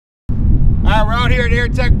Alright, we're out here at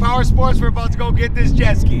AirTech Power Sports. We're about to go get this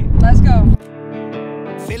jet ski. Let's go.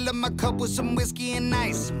 Fill up my cup with some whiskey and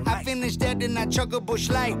ice. I finish that and I chug a Busch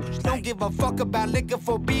Light. Don't give a fuck about liquor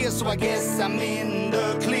for beer, so I guess I'm in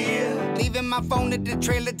the clear. Leaving my phone at the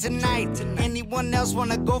trailer tonight. Anyone else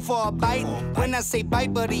wanna go for a bite? When I say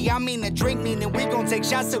bite, buddy, I mean a drink, meaning we gon' take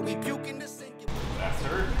shots till we puke in the sink. That's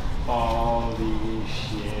her. Holy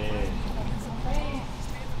shit.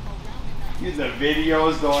 The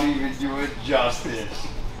videos don't even do it justice.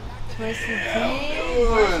 Twisted tea,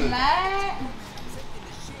 Busch Light.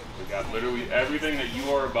 We got literally everything that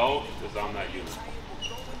you are about is on that unit.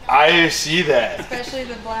 I see that. Especially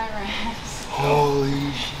the black wraps.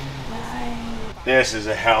 Holy shit. Nice. This is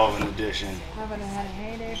a hell of an addition. I would have had a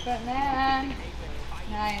heyday putting that on.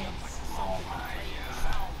 Nice. Oh my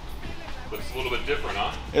god. Looks a little bit different,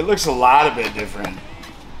 huh? It looks a lot of bit different.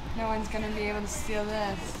 No one's gonna be able to steal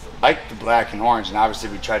this. I like the black and orange, and obviously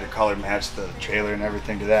we tried to color match the trailer and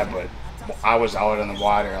everything to that, but I was out on the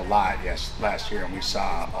water a lot last year, and we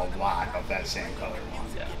saw a lot of that same color one.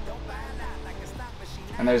 Yeah.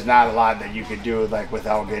 And there's not a lot that you could do like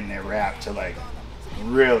without getting it wrapped to like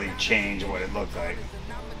really change what it looked like.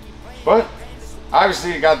 But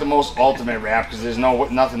obviously you got the most ultimate wrap, because there's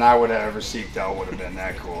nothing I would have ever seeked out would have been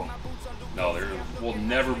that cool. No, there will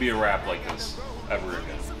never be a wrap like this ever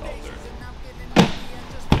again out there.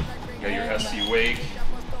 You got your SC Wake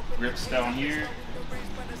grips down here.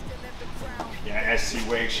 Yeah, SC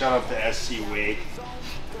Wake. Shout out to SC Wake.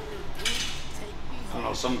 I don't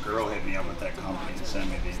know, some girl hit me up with that company and sent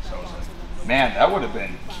me these, so I was like, man, that would have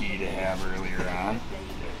been key to have earlier on. Yeah,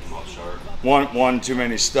 come out sharp. One too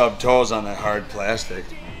many stubbed toes on that hard plastic.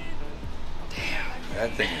 Damn,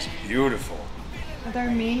 that thing is beautiful. With our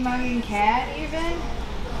mean mugging cat even?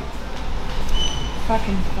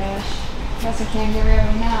 Fucking fish. Guess I can't get rid of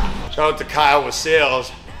him now. Shout out to Kyle with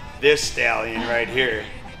sales. This stallion right here.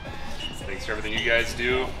 Thanks for everything you guys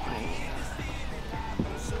do.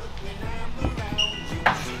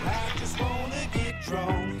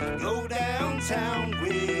 Go downtown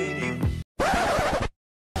with you.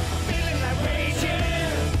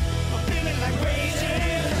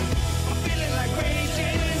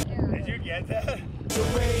 Did you get that? So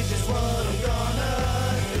rage is what I'm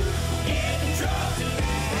gonna do. Getting drunk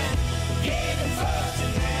tonight, getting fucked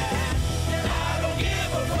tonight. And I don't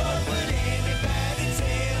give a fuck what anybody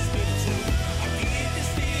tells me to. I get this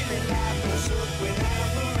feeling like a shook when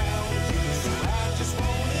I'm around you. So I just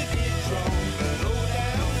wanna get drunk and go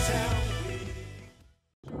downtown with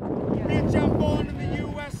you. Bitch, I'm born in the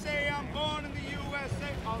USA. I'm born in the USA.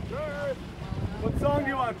 Okay. What song do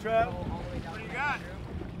you want, Trev? What do you got?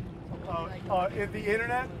 The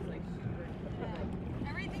internet?